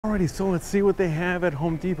Alrighty, so let's see what they have at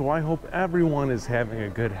Home Depot. I hope everyone is having a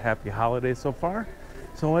good, happy holiday so far.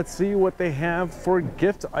 So let's see what they have for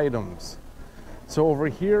gift items. So over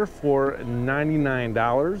here for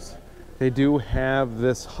 $99, they do have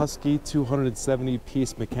this Husky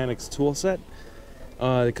 270-piece mechanics tool set.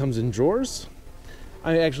 It comes in drawers.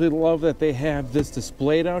 I actually love that they have this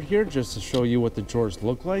displayed out here just to show you what the drawers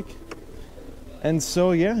look like. And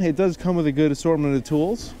so yeah, it does come with a good assortment of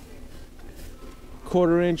tools.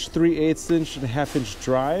 1/4 inch, 3/8 inch, and 1/2 inch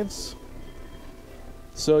drives.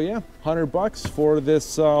 So yeah, $100 for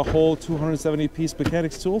this whole 270-piece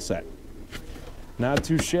mechanics tool set. Not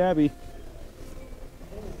too shabby.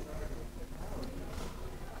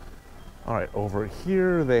 All right, over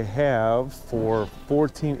here they have for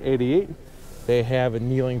 $14.88. They have a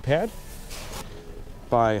kneeling pad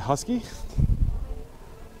by Husky.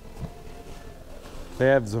 They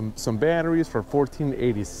have some batteries for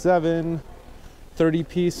 $14.87.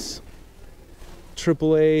 30-piece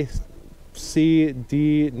AAA, C,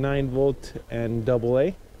 D, 9-volt, and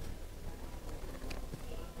AA.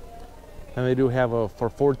 And they do have for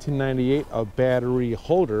 $14.98 a battery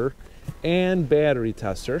holder and battery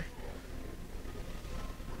tester.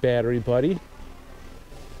 Battery Buddy.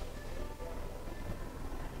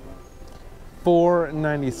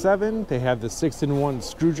 $4.97. They have the 6-in-1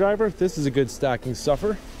 screwdriver. This is a good stocking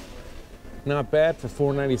stuffer. Not bad for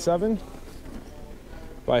 $4.97.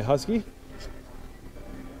 By Husky.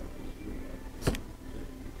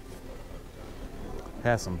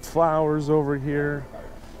 Has some flowers over here.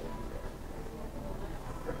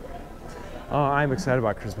 I'm excited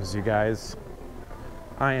about Christmas, you guys.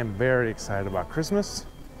 I am very excited about Christmas.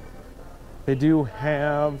 They do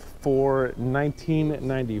have for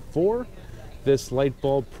 $19.94 this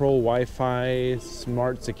Lightbulb Pro Wi-Fi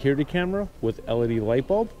smart security camera with LED light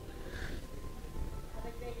bulb.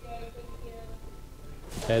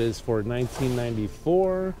 That is for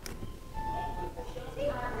 $19.94.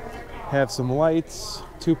 Have some lights,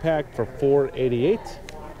 2-pack for $4.88.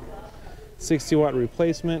 60-watt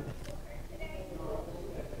replacement.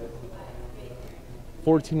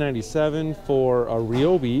 $14.97 for a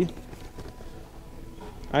Ryobi.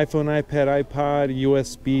 iPhone, iPad, iPod,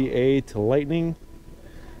 USB-A to Lightning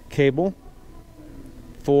cable.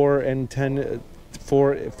 4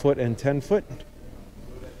 foot and 10 foot.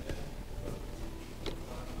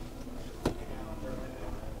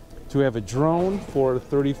 To have a drone for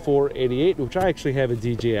 $34.88, which I actually have a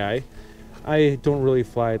DJI. I don't really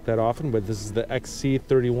fly it that often, but this is the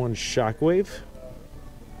XC31 Shockwave.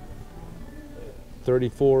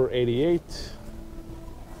 $34.88.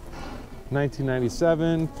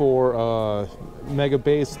 $19.97 for a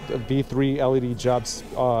Megabase V3 LED job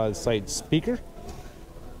site speaker.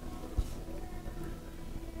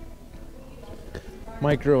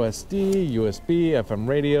 Micro SD, USB, FM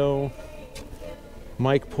radio.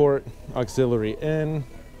 Mic port, auxiliary in.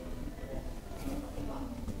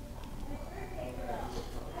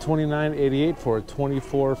 $29.88 for a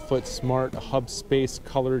 24-foot smart hub space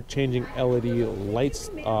color changing LED lights,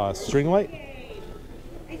 string light.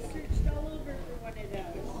 I searched all over for one of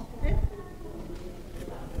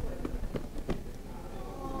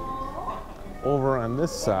those. Over on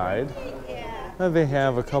this side, they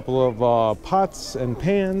have a couple of pots and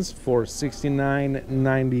pans for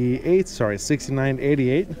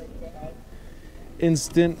 $69.88.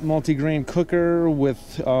 Instant multi-grain cooker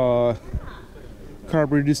with carb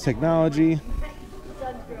reduced technology.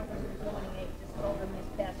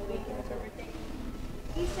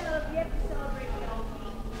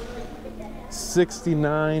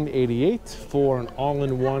 $69.88 for an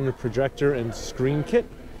all-in-one projector and screen kit.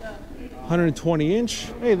 120 inch.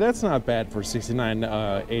 Hey, that's not bad for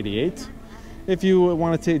 $69.88. If you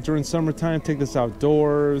want to take during summertime, take this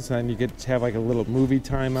outdoors and you get to have like a little movie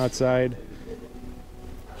time outside.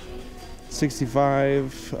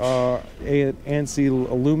 65 ANSI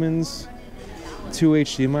lumens, 2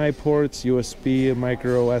 HDMI ports, USB,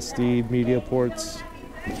 micro SD media ports,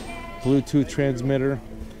 Bluetooth transmitter.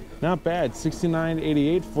 Not bad.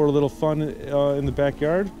 $69.88 for a little fun in the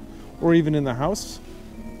backyard or even in the house.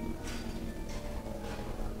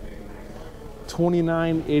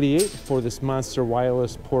 $29.88 for this Monster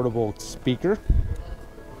Wireless portable speaker.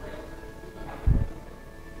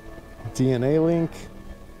 DNA link.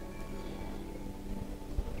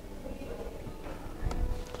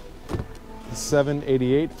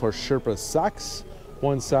 $7.88 for Sherpa socks.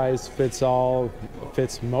 One size fits all,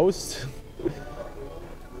 fits most.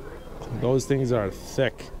 Those things are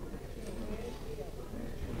thick.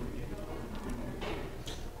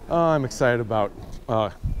 I'm excited about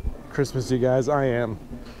Christmas, you guys. I am.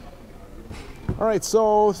 All right,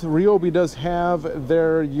 so Ryobi does have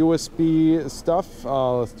their USB stuff,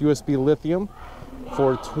 USB lithium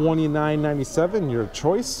for $29.97, your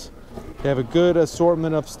choice. They have a good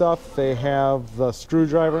assortment of stuff. They have the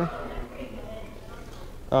screwdriver,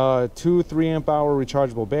 2 3-amp hour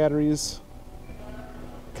rechargeable batteries,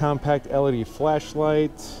 compact LED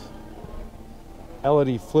flashlight,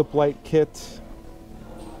 LED flip light kit,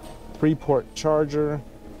 3-port charger,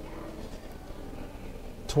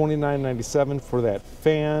 $29.97 for that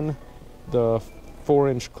fan, the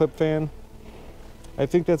 4-inch clip fan. I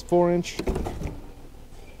think that's 4-inch.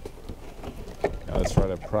 Let's try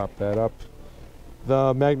to prop that up.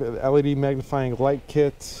 The LED magnifying light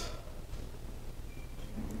kit,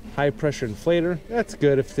 high pressure inflator. That's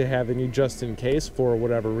good if they have any just in case for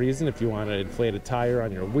whatever reason. If you want to inflate a tire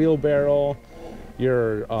on your wheelbarrow,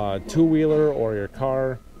 your two-wheeler, or your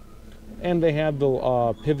car. And they have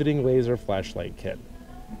the pivoting laser flashlight kit.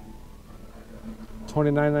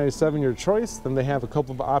 $29.97 your choice. Then they have a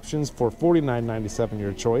couple of options for $49.97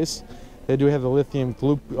 your choice. They do have the lithium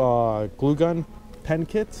glue gun pen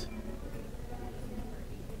kit,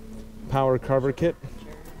 power cover kit,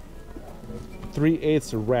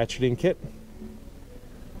 3/8 ratcheting kit,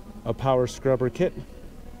 a power scrubber kit,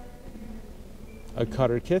 a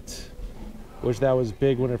cutter kit, which that was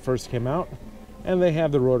big when it first came out, and they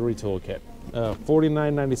have the rotary tool kit.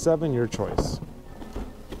 $49.97 your choice.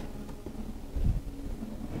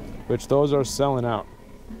 Which those are selling out.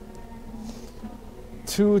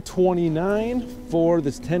 $229 for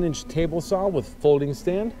this 10-inch table saw with folding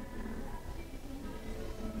stand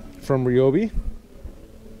from Ryobi.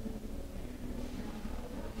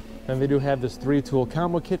 And they do have this 3-tool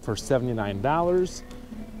combo kit for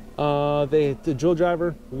 $79. They the drill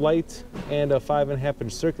driver, light, and a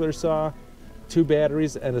 5.5-inch circular saw, 2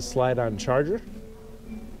 batteries, and a slide-on charger.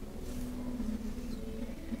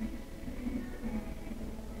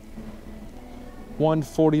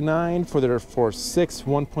 $149 for 6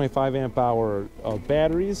 1.5-amp hour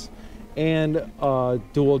batteries and a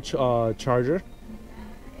dual charger.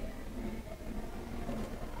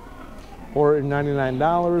 Or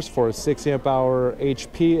 $99 for a 6-amp hour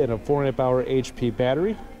HP and a 4-amp hour HP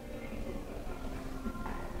battery.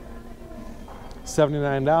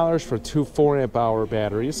 $79 for 2 4-amp hour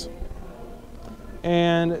batteries.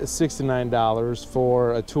 And $69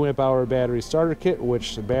 for a 2-amp hour battery starter kit,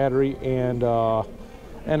 which the battery and a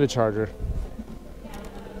charger.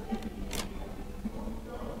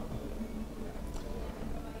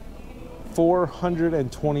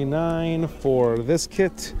 $429 for this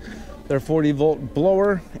kit, their 40-volt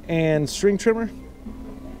blower and string trimmer,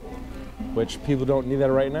 which people don't need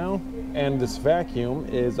that right now. And this vacuum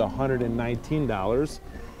is $119.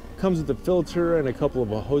 Comes with a filter and a couple of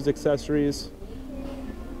hose accessories.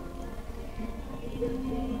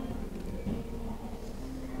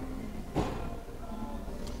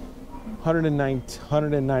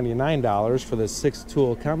 $199 for the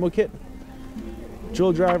 6-tool combo kit.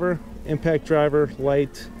 Drill driver, impact driver,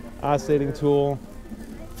 light, oscillating tool,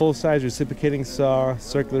 full-size reciprocating saw,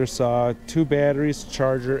 circular saw, 2 batteries,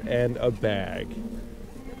 charger, and a bag.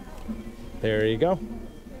 There you go.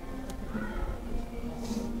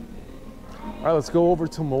 All right, let's go over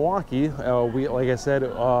to Milwaukee. Like I said,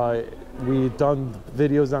 we've done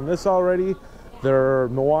videos on this already. They're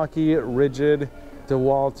Milwaukee, Rigid,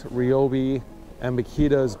 DeWalt, Ryobi, and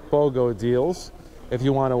Makita's BOGO deals. If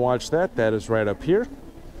you want to watch that, that is right up here.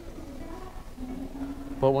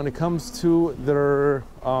 But when it comes to their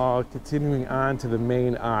continuing on to the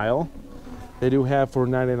main aisle, they do have for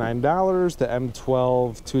 $99 the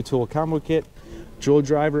M12 2-tool combo kit, drill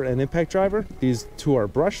driver and impact driver. These 2 are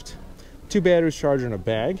brushed, 2 batteries, charger, and a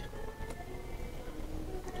bag.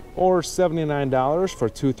 Or $79 for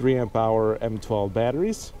 2 3-amp hour M12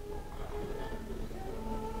 batteries.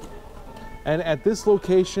 And at this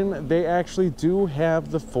location, they actually do have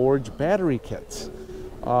the Forge battery kits.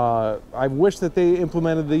 I wish that they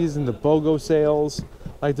implemented these in the BOGO sales.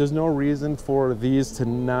 Like, there's no reason for these to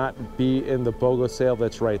not be in the BOGO sale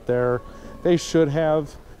that's right there. They should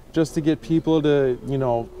have, just to get people to, you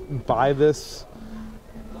know, buy this.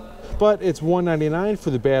 But it's $199 for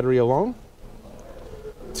the battery alone,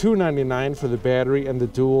 $299 for the battery and the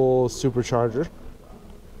dual supercharger,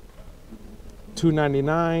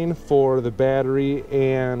 $299 for the battery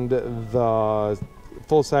and the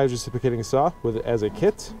full-size reciprocating saw as a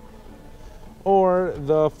kit, or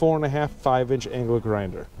the 4.5 5-inch angle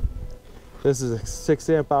grinder. This is a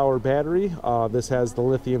 6-amp hour battery. This has the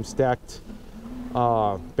lithium stacked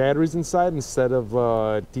batteries inside instead of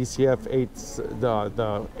DCF 8s,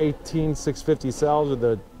 the 18650 cells or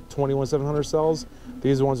the 21700 cells.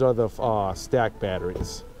 These ones are the stacked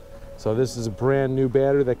batteries. So this is a brand new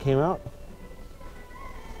battery that came out.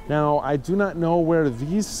 Now, I do not know where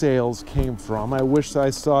these sales came from. I wish I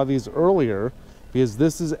saw these earlier, because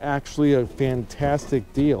this is actually a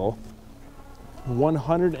fantastic deal.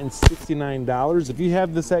 $169. If you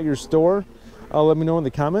have this at your store, let me know in the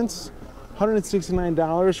comments.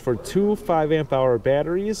 $169 for two 5 amp hour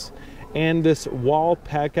batteries and this wall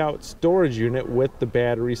pack out storage unit with the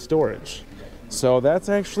battery storage. So that's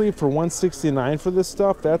actually for $169 for this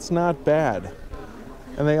stuff. That's not bad.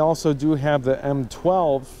 And they also do have the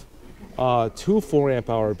M12 two 4 amp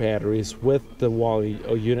hour batteries with the wall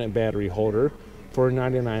unit battery holder for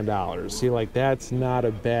 $99. See, like, that's not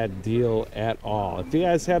a bad deal at all. If you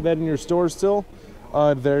guys have that in your store still,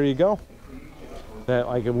 there you go. That,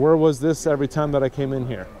 like, where was this every time that I came in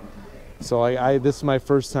here? So this is my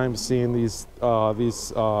first time seeing these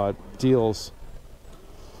deals.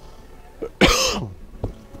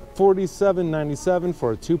 $47.97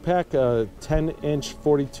 for a 2-pack 10-inch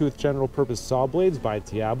 40-tooth general purpose saw blades by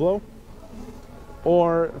Diablo,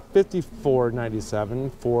 or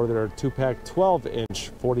 $54.97 for their 2-pack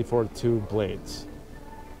 12-inch 44-tooth blades.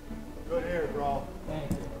 Good here, bro.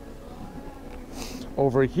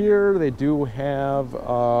 Over here, they do have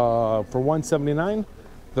for $179,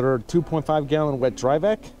 there are 2.5 gallon wet dry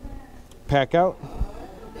vac pack out.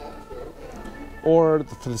 Or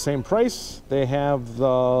for the same price, they have the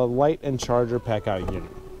light and charger pack out unit.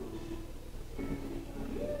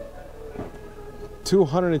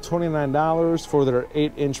 $229 for their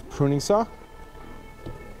 8-inch pruning saw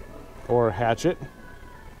or hatchet.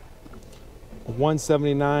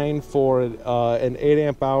 $179 for an 8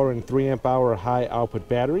 amp hour and 3 amp hour high output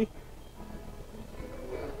battery.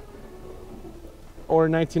 Or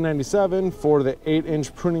 $19.97 for the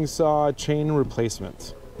 8-inch pruning saw chain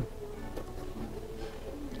replacement.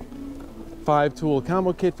 5-tool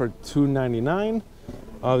combo kit for $299.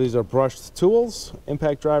 These are brushed tools,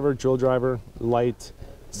 impact driver, drill driver, light,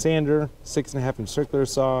 sander, 6.5-inch circular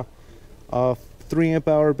saw, 3 amp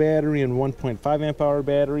hour battery and 1.5 amp hour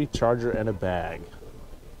battery, charger, and a bag.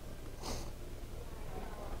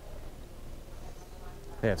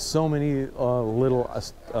 They have so many little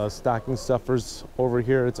stocking stuffers over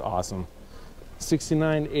here. It's awesome.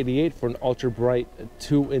 $69.88 for an ultra bright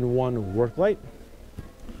 2-in-1 work light.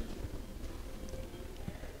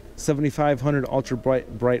 7,500 ultra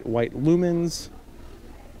bright white lumens.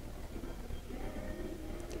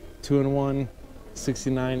 2-in-1,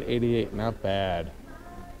 $69.88. Not bad.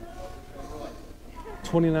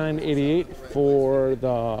 $29.88 for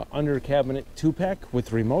the under cabinet 2-pack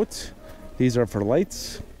with remote. These are for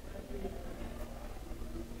lights.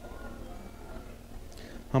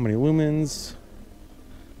 How many lumens?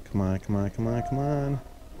 Come on, come on, come on, come on.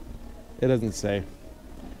 It doesn't say.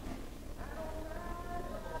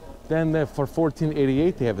 Then for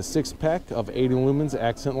 $14.88, they have a 6-pack of 80 lumens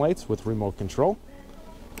accent lights with remote control.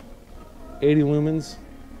 80 lumens,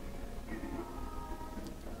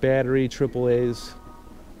 battery, AAAs.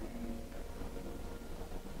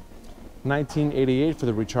 $19.88 for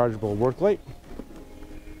the rechargeable work light.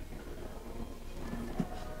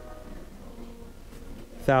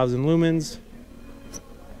 $1,000 lumens.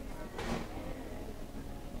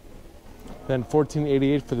 Then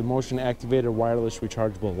 $14.88 for the motion activated wireless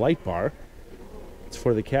rechargeable light bar. It's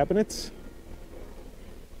for the cabinets.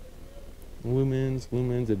 Lumens,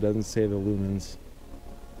 lumens, it doesn't say the lumens.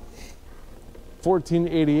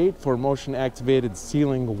 $14.88 for motion activated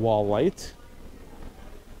ceiling wall light.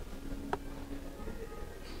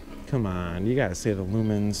 Come on, you gotta say the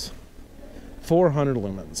lumens. 400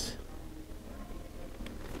 lumens.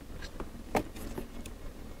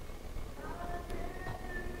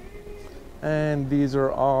 And these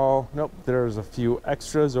are all, nope, there's a few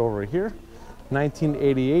extras over here.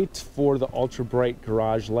 $19.88 for the ultra bright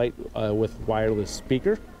garage light with wireless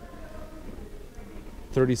speaker.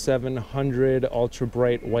 3,700 ultra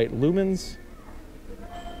bright white lumens.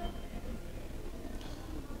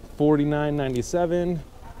 $49.97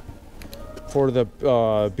 for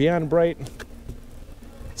the Beyond Bright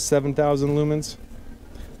 7,000 lumens.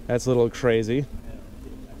 That's a little crazy.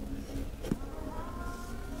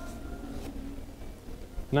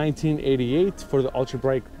 $19.88 for the ultra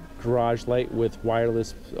bright garage light with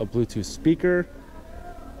wireless Bluetooth speaker.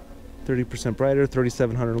 30% brighter,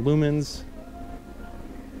 3,700 lumens.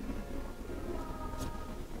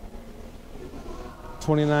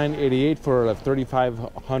 $29.88 for a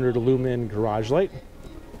 3,500 lumen garage light.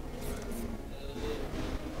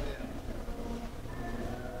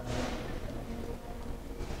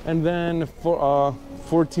 And then for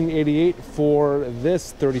 $14.88 for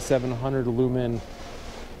this 3,700 lumen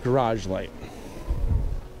garage light.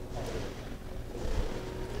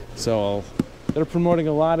 So they're promoting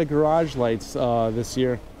a lot of garage lights this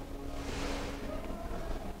year.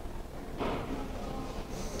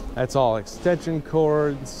 That's all extension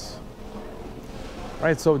cords. All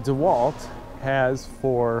right, so DeWalt has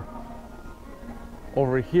for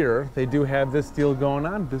over here, they do have this deal going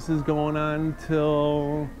on. This is going on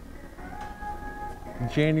till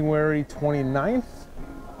January 29th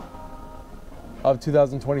of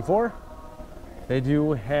 2024. They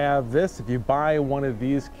do have this. If you buy one of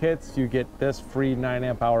these kits, you get this free 9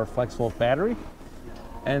 amp hour flex volt battery.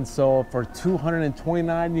 And so for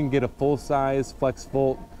 $229, you can get a full size flex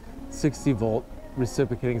volt 60 volt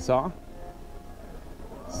reciprocating saw.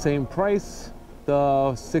 Same price,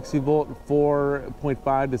 the 60 volt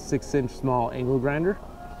 4.5 to 6 inch small angle grinder.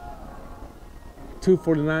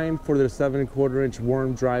 $249 for their 7¼ inch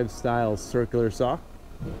worm drive style circular saw.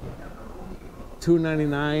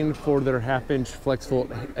 $299 for their 1/2 inch flex volt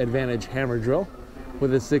advantage hammer drill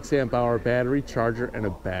with a 6 amp hour battery, charger, and a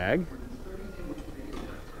bag.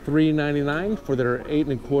 $399 for their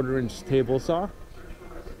 8¼ inch table saw.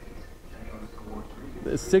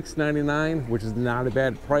 $699, which is not a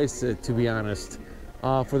bad price to be honest,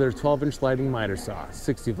 for their 12 inch sliding miter saw,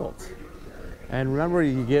 60 volts. And remember,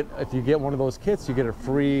 you get, if you get one of those kits, you get a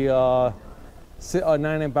free 9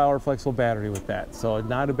 amp hour flexible battery with that. So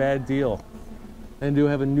not a bad deal. And do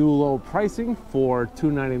have a new low pricing for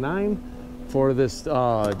 $299 for this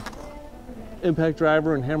impact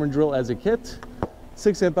driver and hammer drill as a kit.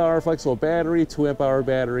 6 amp hour flexible battery, 2 amp hour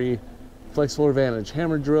battery, flexible advantage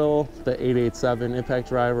hammer drill, the 887 impact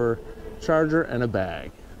driver, charger, and a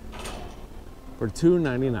bag for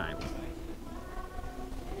 $299.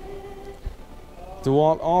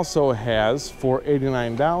 DeWalt also has for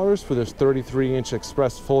 $89 for this 33 inch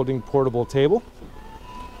express folding portable table,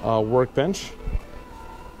 workbench.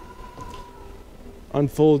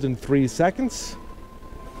 Unfold in 3 seconds.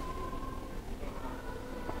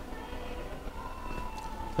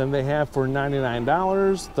 Then they have for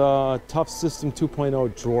 $99 the Tough System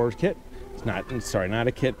 2.0 drawer kit. It's not, sorry, not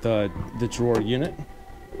a kit, the drawer unit.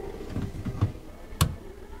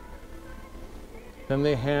 Then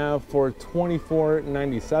they have for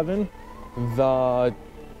 $24.97 the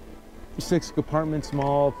 6 compartment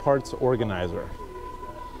small parts organizer,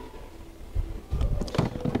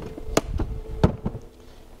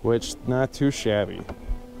 which not too shabby.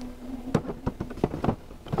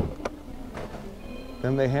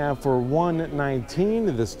 Then they have for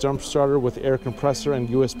 $119 this jump starter with air compressor and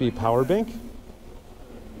USB power bank.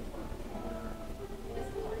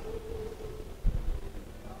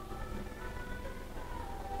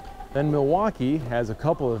 Then Milwaukee has a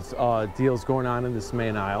couple of deals going on in this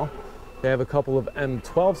main aisle. They have a couple of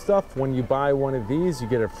M12 stuff. When you buy one of these, you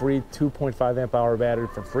get a free 2.5 amp hour battery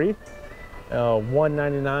for free.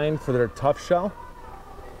 $199 for their Tough Shell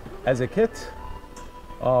as a kit.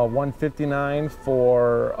 $159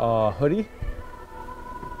 for hoodie.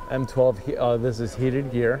 M12, this is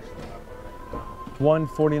heated gear.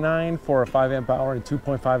 $149 for a 5 amp hour and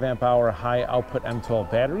 2.5 amp hour high output M12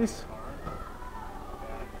 batteries.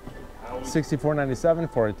 $64.97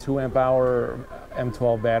 for a 2 amp hour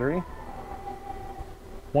M12 battery.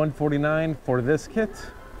 $149 for this kit.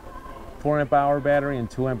 4 amp hour battery and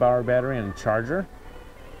 2 amp hour battery and charger.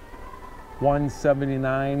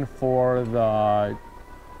 $179 for the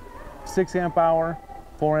 6 amp hour,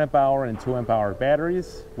 4 amp hour, and 2 amp hour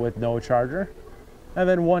batteries with no charger. And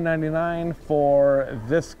then $199 for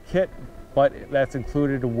this kit, but that's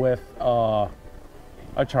included with a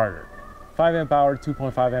charger. 5 amp hour,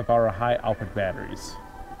 2.5 amp hour high output batteries.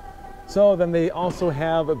 So then they also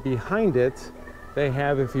have behind it, they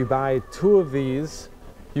have, if you buy 2 of these,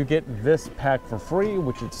 you get this pack for free,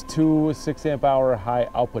 which is 2 6 amp hour high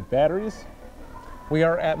output batteries. We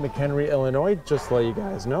are at McHenry, Illinois, just to let you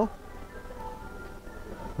guys know.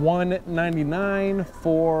 $199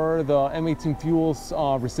 for the M18 Fuels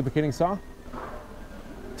reciprocating saw.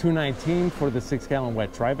 $219 for the 6-gallon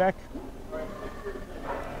wet dry vac.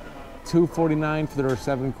 $249 for their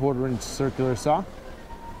 7¼ inch circular saw.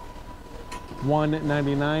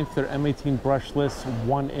 $199 for their M18 brushless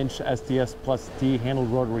 1 inch SDS plus D handled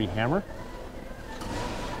rotary hammer.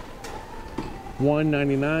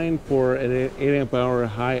 $199 for an 8 amp hour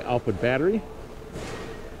high output battery.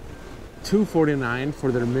 $249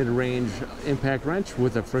 for their mid-range impact wrench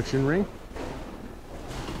with a friction ring.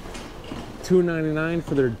 $299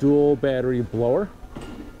 for their dual battery blower.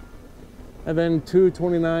 And then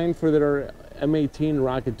 $229 for their M18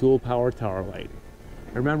 Rocket dual power tower light.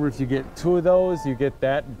 Remember, if you get 2 of those, you get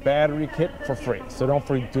that battery kit for free. So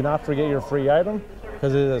do not forget your free item,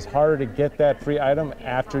 because it is harder to get that free item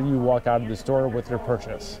after you walk out of the store with your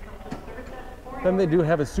purchase. Then they do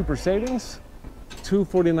have a super savings,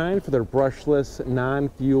 $249 for their brushless,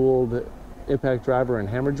 non-fueled impact driver and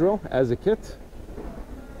hammer drill as a kit.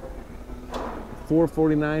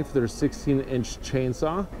 $449 for their 16-inch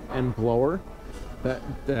chainsaw and blower.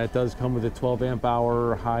 That does come with a 12 amp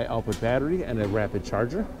hour high output battery and a rapid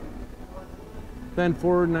charger. Then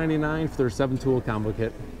 $499 for their 7-tool combo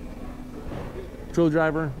kit. Drill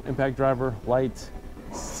driver, impact driver, light,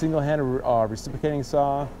 single-handed reciprocating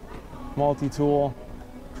saw, multi-tool,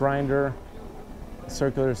 grinder,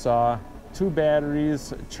 circular saw, 2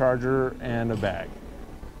 batteries, charger, and a bag.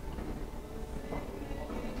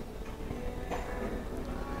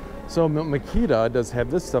 So Makita does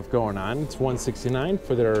have this stuff going on. It's $169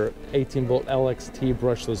 for their 18-volt LXT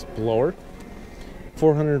brushless blower,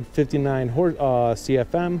 459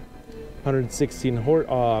 CFM,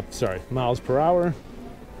 116 miles per hour.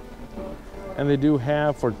 And they do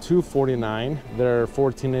have for $249 their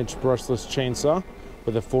 14-inch brushless chainsaw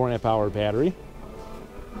with a 4 amp hour battery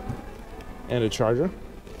and a charger.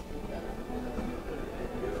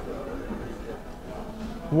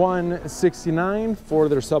 $169 for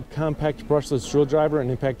their subcompact brushless drill driver and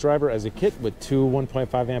impact driver as a kit with 2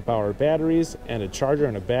 1.5 amp hour batteries and a charger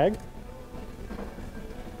and a bag.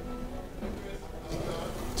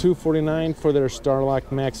 $249 for their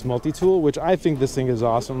Starlock Max multi-tool, which I think this thing is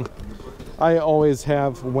awesome. I always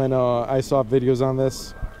have when I saw videos on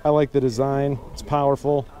this. I like the design. It's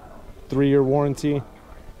powerful. 3-year warranty.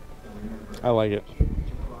 I like it.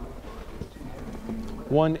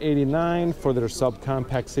 $189 for their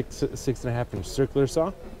subcompact 6.5 inch circular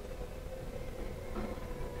saw.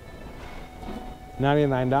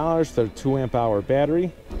 $99 for their 2 amp hour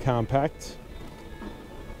battery, compact.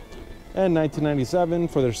 And $19.97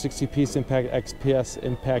 for their 60-piece Impact XPS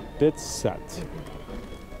Impact Bits set.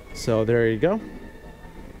 So there you go.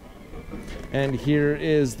 And here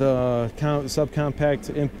is the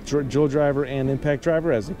subcompact drill driver and impact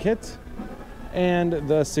driver as a kit, and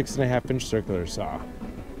the 6.5 inch circular saw.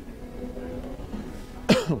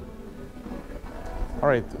 All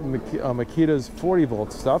right, Makita's 40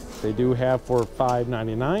 volt stuff, they do have for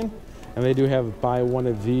 $5.99, and they do have buy one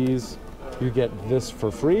of these, you get this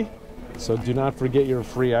for free. So do not forget your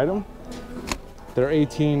free item. Their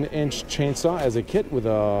 18-inch chainsaw as a kit with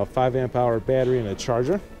a 5 amp hour battery and a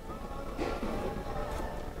charger.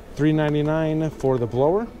 $3.99 for the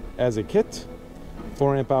blower as a kit,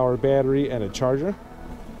 4 amp hour battery and a charger.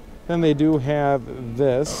 Then they do have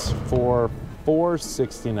this for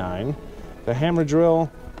 $4.69. The hammer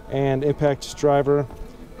drill and impact driver,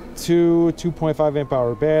 2 2.5 amp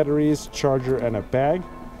hour batteries, charger, and a bag.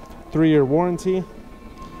 3-year warranty,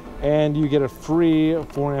 and you get a free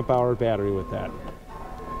 4 amp hour battery with that.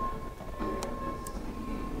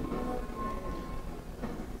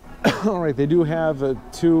 All right, they do have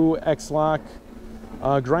 2 X-Lock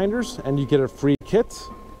grinders, and you get a free kit.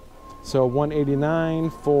 So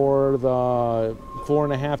 $189 for the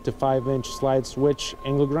 4.5 to 5 inch slide switch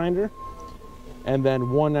angle grinder, and then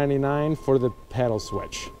 $199 for the paddle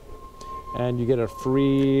switch. And you get a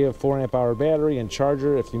free 4 amp hour battery and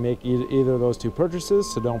charger if you make either of those 2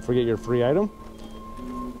 purchases, so don't forget your free item.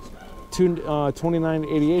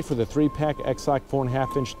 $29.88 for the 3-pack X-Lock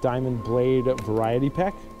 4.5 inch diamond blade variety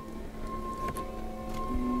pack,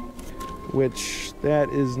 which that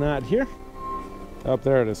is not here. Oh,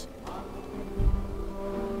 there it is.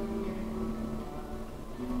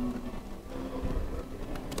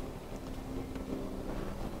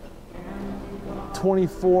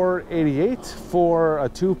 $24.88 for a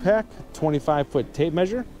 2-pack 25-foot tape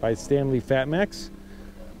measure by Stanley FatMax.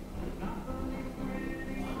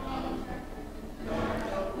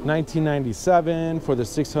 $19.97 for the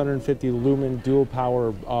 650 lumen dual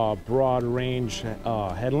power broad range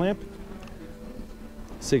headlamp.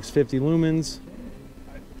 650 lumens.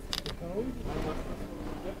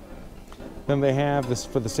 Then they have this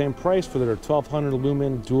for the same price for their 1200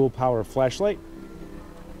 lumen dual power flashlight,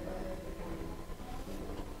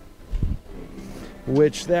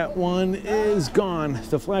 which that one is gone.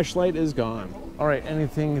 The flashlight is gone. All right,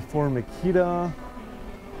 anything for Makita?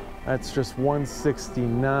 That's just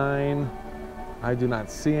 $169. I do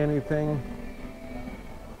not see anything.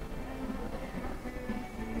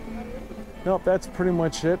 Nope, that's pretty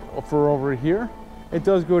much it for over here. It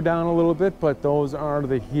does go down a little bit, but those are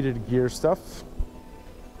the heated gear stuff.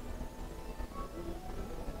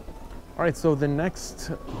 All right, so the next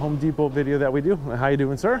Home Depot video that we do, how you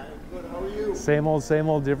doing, sir? Good, how are you? Same old,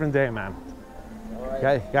 different day, man. All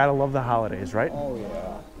right. Gotta love the holidays, right? Oh,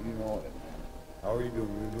 yeah. You know it. How are you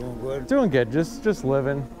doing? You doing good? Doing good, just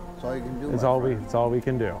living. That's all you can do. It's all we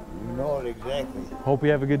can do. You know it exactly. Hope you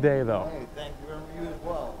have a good day, though. Hey, thank you very much. You as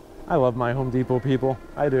well. I love my Home Depot people.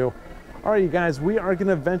 I do. All right, you guys, we are going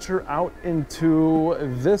to venture out into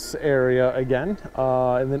this area again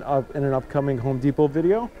and then in an upcoming Home Depot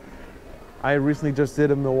video. I recently just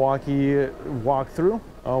did a Milwaukee walkthrough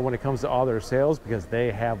when it comes to all their sales because they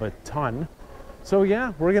have a ton. So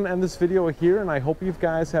yeah, we're going to end this video here, and I hope you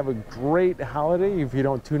guys have a great holiday. If you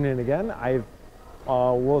don't tune in again, I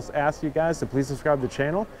will ask you guys to please subscribe to the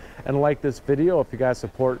channel and like this video if you guys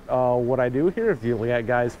support what I do here, if you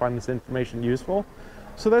guys find this information useful.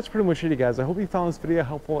 So that's pretty much it, you guys. I hope you found this video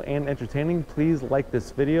helpful and entertaining. Please like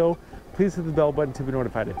this video. Please hit the bell button to be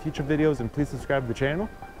notified of future videos, and please subscribe to the channel.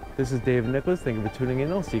 This is Dave Nicholas. Thank you for tuning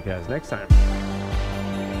in. I'll see you guys next time.